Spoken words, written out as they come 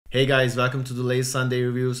Hey guys, welcome to the latest Sunday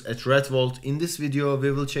reviews at Red Vault. In this video,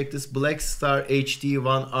 we will check this Blackstar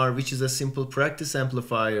HD1R, which is a simple practice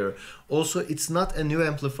amplifier. Also, it's not a new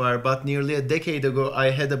amplifier, but nearly a decade ago, I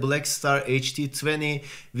had a Blackstar HD20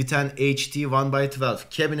 with an HD 1x12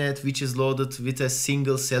 cabinet, which is loaded with a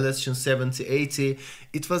single Celestion 7080.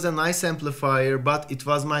 It was a nice amplifier, but it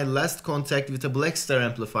was my last contact with a Blackstar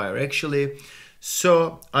amplifier, actually.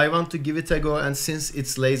 So I want to give it a go, and since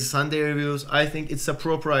it's lazy Sunday reviews, I think it's a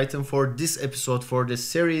proper item for this episode, for this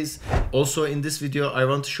series. Also in this video I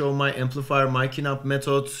want to show my amplifier miking up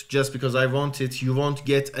method, just because I want it. You won't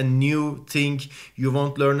get a new thing, you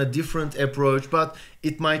won't learn a different approach, but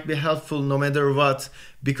it might be helpful no matter what.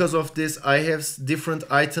 Because of this, I have different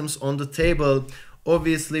items on the table.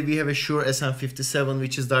 Obviously we have a Shure SM57,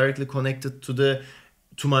 which is directly connected to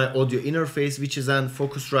my audio interface, which is an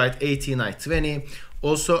Focusrite 18i20.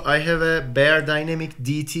 Also, I have a Beyerdynamic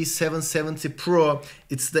DT770 Pro.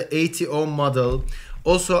 It's the 80 ohm model.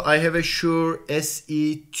 Also, I have a Shure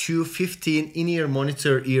SE215 in-ear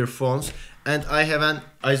monitor earphones, and I have an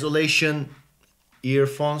isolation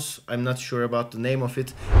earphones. I'm not sure about the name of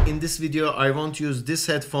it. In this video I won't use this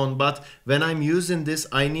headphone, but when I'm using this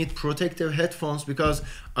I need protective headphones, because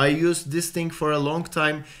I used this thing for a long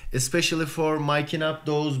time, especially for miking up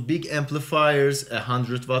those big amplifiers,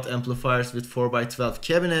 100-watt amplifiers with 4x12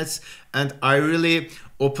 cabinets, and I really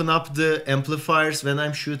open up the amplifiers when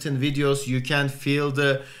I'm shooting videos. You can feel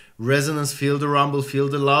the resonance, feel the rumble, feel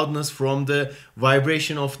the loudness from the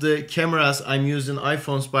vibration of the cameras. I'm using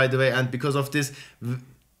iPhones, by the way, and because of this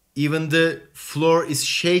even the floor is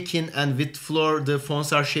shaking, and with floor the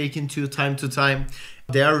phones are shaking too time to time.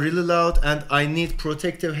 They are really loud, and I need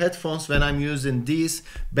protective headphones when I'm using these.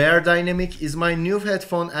 Beyerdynamic is my new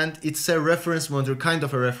headphone, and it's a reference monitor, kind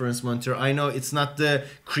of a reference monitor. I know it's not the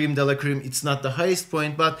cream de la cream, it's not the highest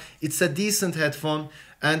point, but it's a decent headphone.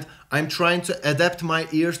 And I'm trying to adapt my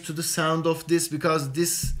ears to the sound of this, because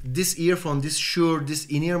this earphone, this Shure, this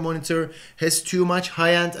in-ear monitor has too much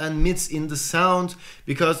high-end and mids in the sound,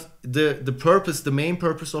 because the main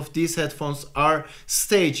purpose of these headphones are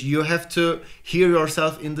stage. You have to hear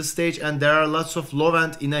yourself in the stage, and there are lots of low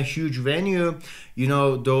end in a huge venue, you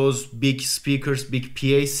know, those big speakers, big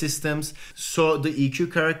PA systems. So the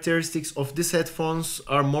EQ characteristics of these headphones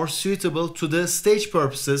are more suitable to the stage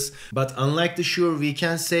purposes. But unlike the Shure, we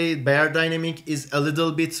can say Beyerdynamic is a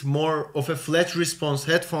little bit more of a flat response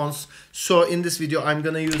headphones. So in this video I'm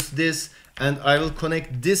gonna use this, and I will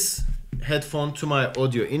connect this headphone to my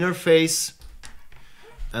audio interface,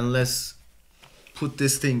 and let's put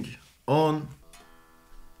this thing on.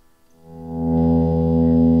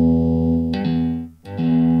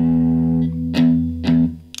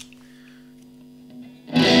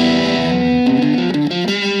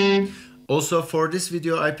 Also, for this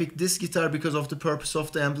video I picked this guitar because of the purpose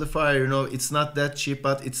of the amplifier. You know, it's not that cheap,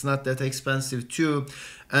 but it's not that expensive too.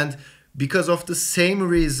 And because of the same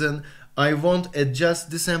reason, I won't adjust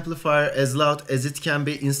this amplifier as loud as it can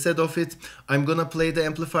be. Instead of it, I'm gonna play the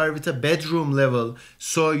amplifier with a bedroom level,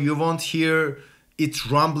 so you won't hear it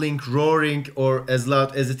rumbling, roaring, or as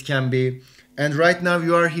loud as it can be. And right now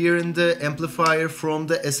you are hearing the amplifier from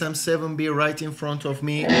the SM7B right in front of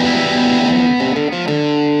me.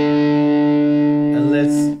 And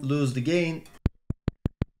let's lose the gain.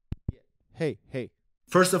 Hey.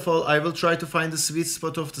 First of all, I will try to find the sweet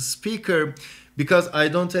spot of the speaker, because I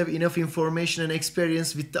don't have enough information and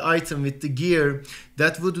experience with the item, with the gear.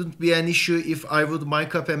 That wouldn't be an issue if I would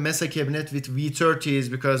mic up a Mesa cabinet with V30s,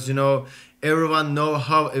 because, you know, everyone know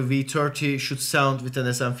how a V30 should sound with an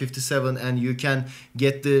SM57, and you can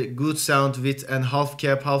get the good sound with an half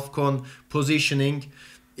cap, half cone positioning.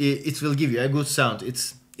 It will give you a good sound.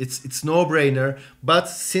 It's no-brainer. But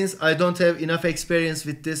since I don't have enough experience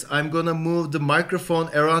with this, I'm gonna move the microphone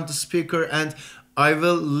around the speaker, and I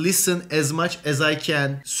will listen as much as I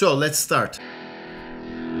can. So let's start.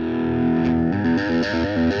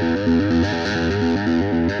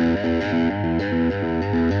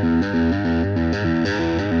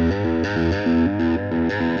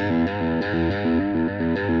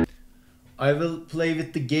 I will play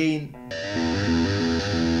with the gain.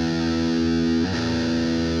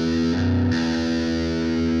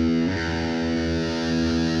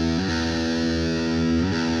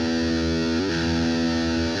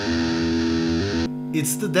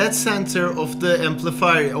 It's the dead center of the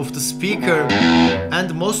amplifier, of the speaker,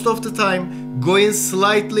 and most of the time going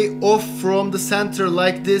slightly off from the center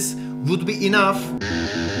like this would be enough.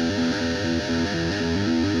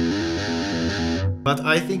 But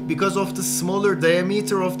I think because of the smaller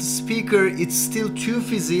diameter of the speaker, it's still too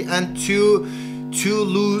fizzy and too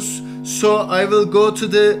loose. So I will go to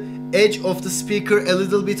the edge of the speaker a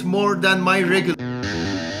little bit more than my regular.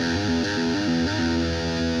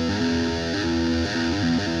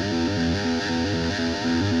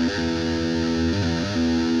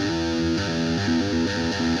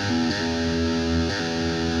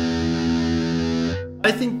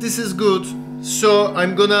 I think this is good, so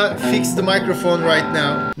I'm gonna fix the microphone right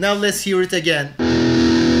now. Now let's hear it again.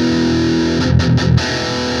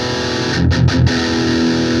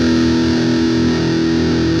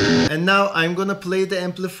 And now I'm gonna play the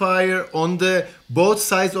amplifier on the both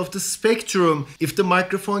sides of the spectrum. If the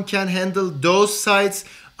microphone can handle those sides,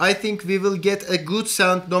 I think we will get a good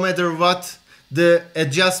sound no matter what the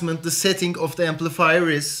adjustment, the setting of the amplifier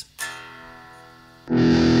is.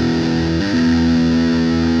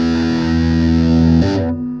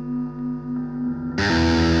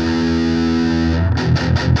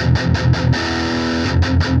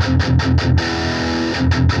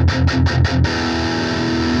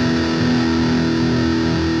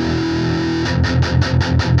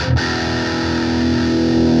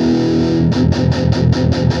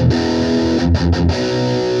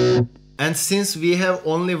 And since we have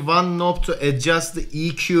only one knob to adjust the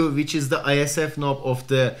EQ, which is the ISF knob of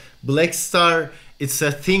the Blackstar, it's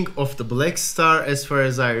a thing of the Blackstar as far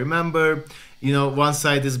as I remember. You know, one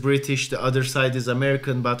side is British, the other side is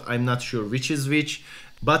American, but I'm not sure which is which.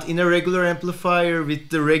 But in a regular amplifier with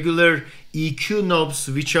the regular EQ knobs,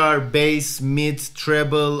 which are bass, mid,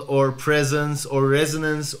 treble, or presence, or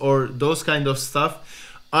resonance, or those kind of stuff,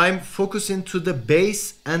 I'm focusing to the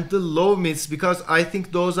bass and the low mids because I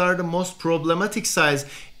think those are the most problematic sides.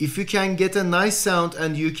 If you can get a nice sound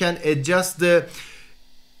and you can adjust the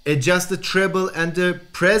treble and the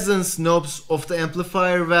presence knobs of the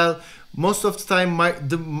amplifier well, most of the time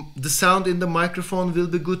the sound in the microphone will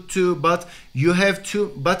be good too. But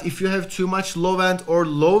if you have too much low end or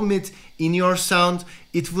low mid in your sound,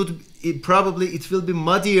 it will be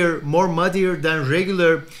more muddier than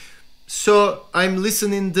regular. So I'm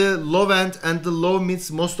listening the low end and the low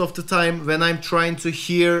mids most of the time when I'm trying to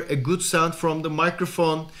hear a good sound from the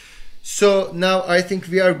microphone. So now I think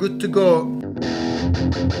we are good to go.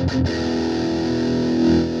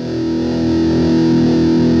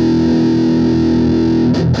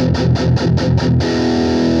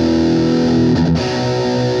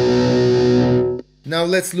 Now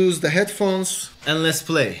let's lose the headphones and let's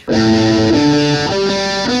play.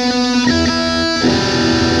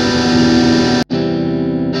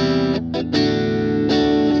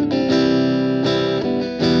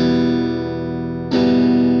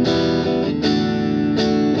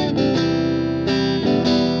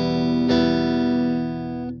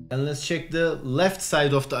 And let's check the left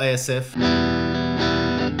side of the ISF.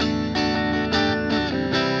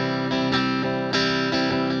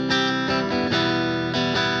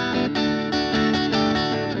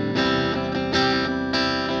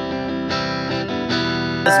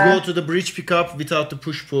 Let's go to the bridge pickup without the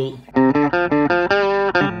push-pull.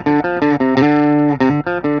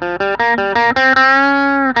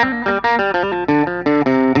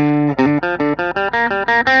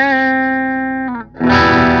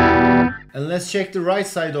 And let's check the right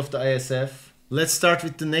side of the ISF. Let's start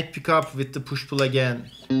with the neck pickup with the push-pull again.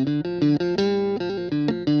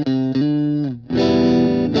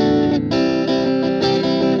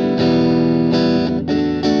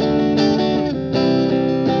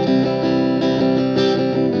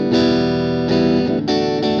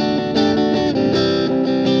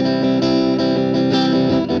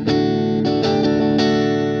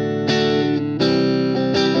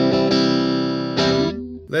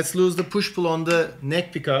 Let's lose the push-pull on the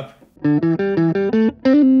neck pickup.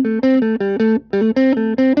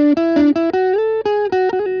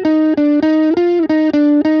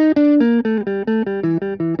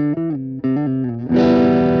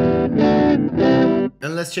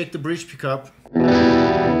 And let's check the bridge pickup.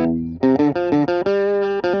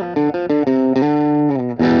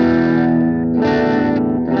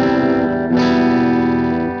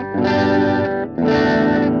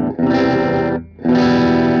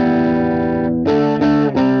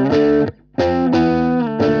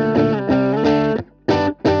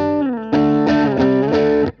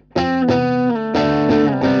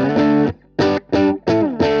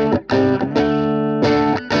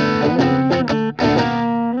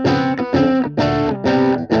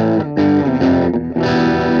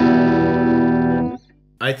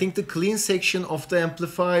 I think the clean section of the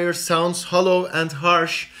amplifier sounds hollow and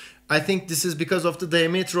harsh. I think this is because of the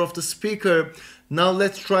diameter of the speaker. Now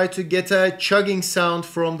let's try to get a chugging sound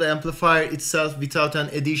from the amplifier itself without an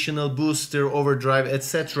additional booster, overdrive,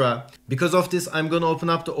 etc. Because of this, I'm gonna open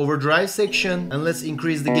up the overdrive section and let's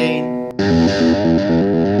increase the gain.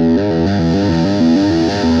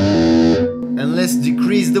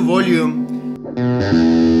 increase the volume.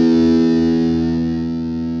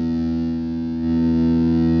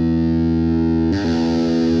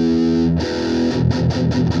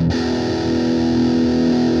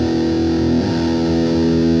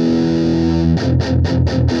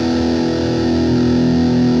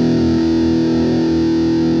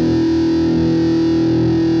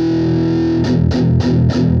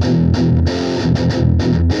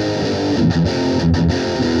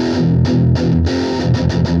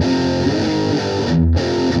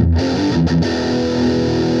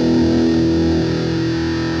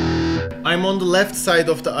 I'm on the left side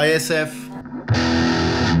of the ISF.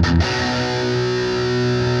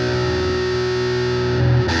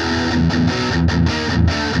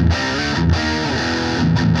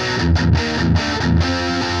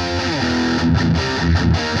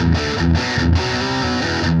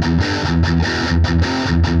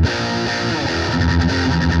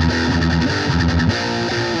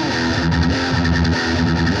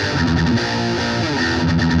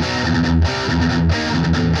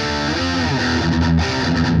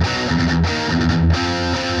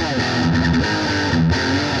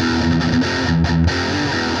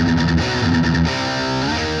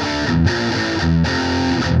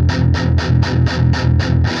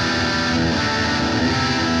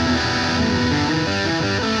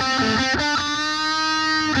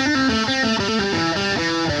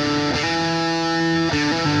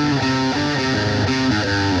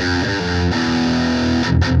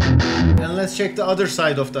 Let's check the other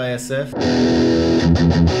side of the ISF.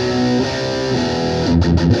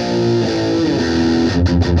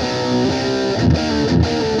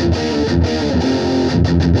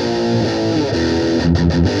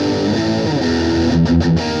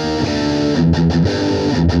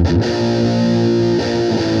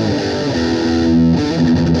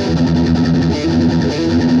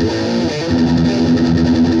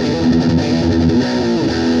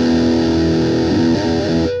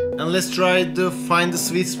 Let's try to find the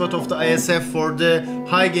sweet spot of the ISF for the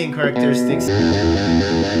high gain characteristics.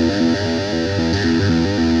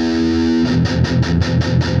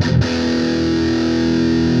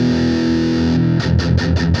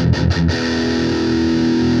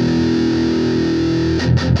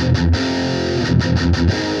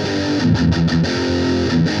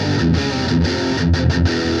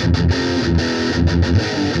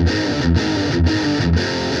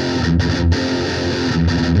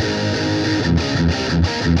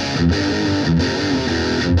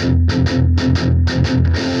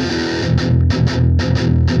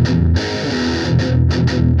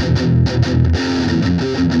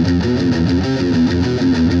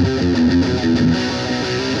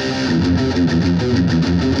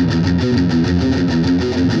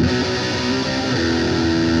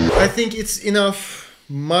 I think it's enough.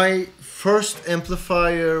 My first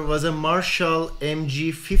amplifier was a Marshall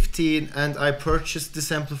MG15 and I purchased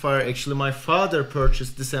this amplifier. Actually, my father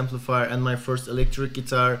purchased this amplifier and my first electric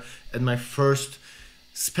guitar and my first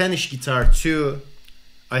Spanish guitar too.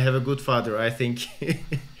 I have a good father, I think.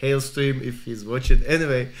 Hails to him if he's watching.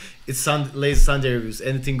 Anyway, it's Lazy Sunday Reviews.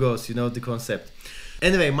 Anything goes, you know the concept.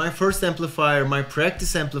 Anyway, my first amplifier, my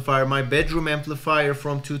practice amplifier, my bedroom amplifier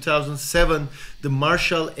from 2007, the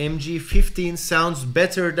Marshall MG15 sounds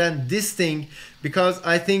better than this thing because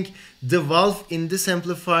I think the valve in this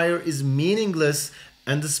amplifier is meaningless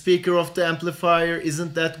and the speaker of the amplifier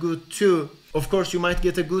isn't that good too. Of course, you might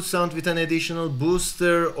get a good sound with an additional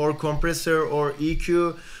booster or compressor or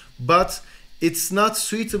EQ, but it's not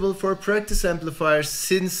suitable for practice amplifiers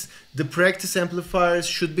since the practice amplifiers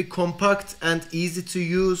should be compact and easy to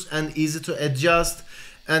use and easy to adjust,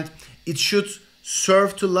 and it should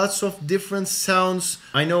serve to lots of different sounds.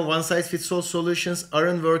 I know one-size-fits-all solutions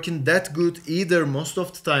aren't working that good either most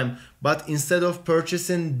of the time, but instead of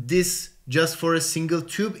purchasing this just for a single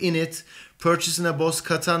tube in it, purchasing a Boss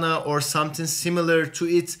Katana or something similar to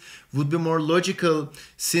it would be more logical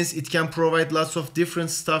since it can provide lots of different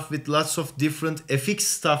stuff with lots of different FX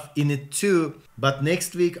stuff in it too. But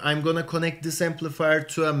next week I'm gonna connect this amplifier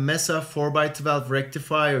to a Mesa 4x12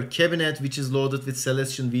 rectifier cabinet which is loaded with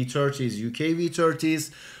Celestion V30s, UK V30s.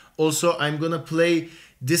 Also, I'm gonna play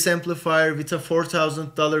this amplifier with a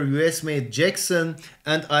 $4,000 US made Jackson,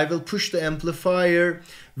 and I will push the amplifier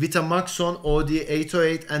with a Maxon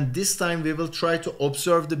OD808, and this time we will try to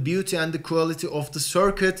observe the beauty and the quality of the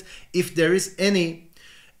circuit if there is any.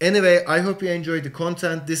 Anyway, I hope you enjoyed the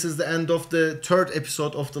content. This is the end of the third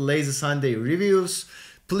episode of the Lazy Sunday Reviews.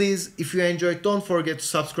 Please, if you enjoyed, don't forget to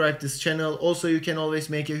subscribe to this channel. Also, you can always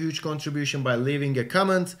make a huge contribution by leaving a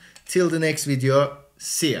comment. Till the next video,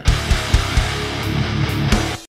 see ya.